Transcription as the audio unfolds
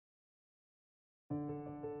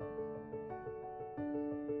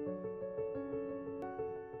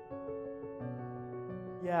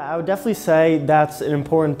Yeah, I would definitely say that's an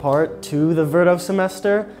important part to the Verto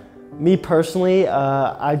semester. Me personally,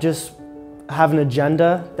 I just have an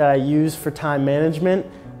agenda that I use for time management.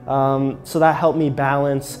 So that helped me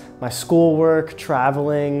balance my schoolwork,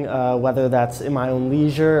 traveling, whether that's in my own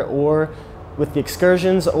leisure or with the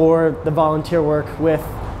excursions or the volunteer work with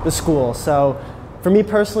the school. So for me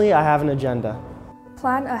personally, I have an agenda.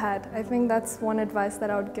 Plan ahead. I think that's one advice that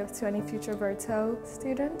I would give to any future Verto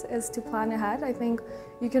student, is to plan ahead. I think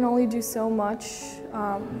you can only do so much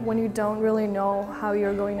when you don't really know how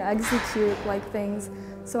you're going to execute things.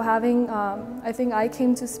 So having, I think I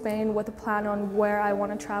came to Spain with a plan on where I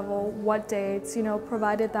want to travel, what dates,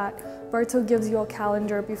 provided that Verto gives you a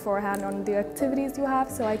calendar beforehand on the activities you have.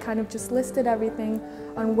 So I kind of just listed everything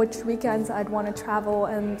on which weekends I'd want to travel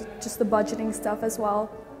and just the budgeting stuff as well.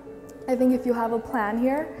 I think if you have a plan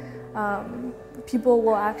here, people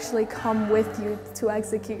will actually come with you to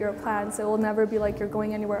execute your plan. So it will never be like you're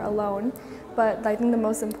going anywhere alone. But I think the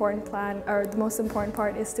most important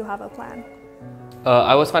part is to have a plan.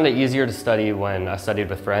 I always find it easier to study when I studied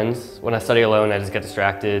with friends. When I study alone, I just get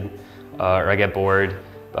distracted or I get bored.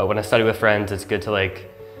 But when I study with friends, it's good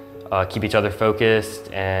to keep each other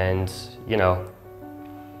focused and,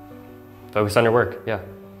 focus on your work, yeah.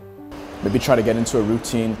 Maybe try to get into a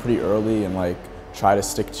routine pretty early and try to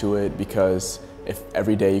stick to it, because if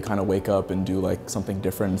every day you kind of wake up and do something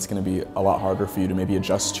different, it's going to be a lot harder for you to maybe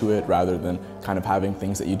adjust to it, rather than kind of having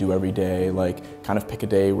things that you do every day. Kind of pick a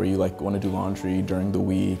day where you want to do laundry during the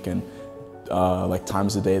week, and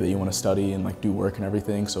times of the day that you want to study and do work and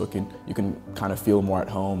everything, so you can kind of feel more at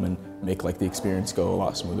home and make the experience go a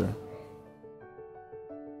lot smoother.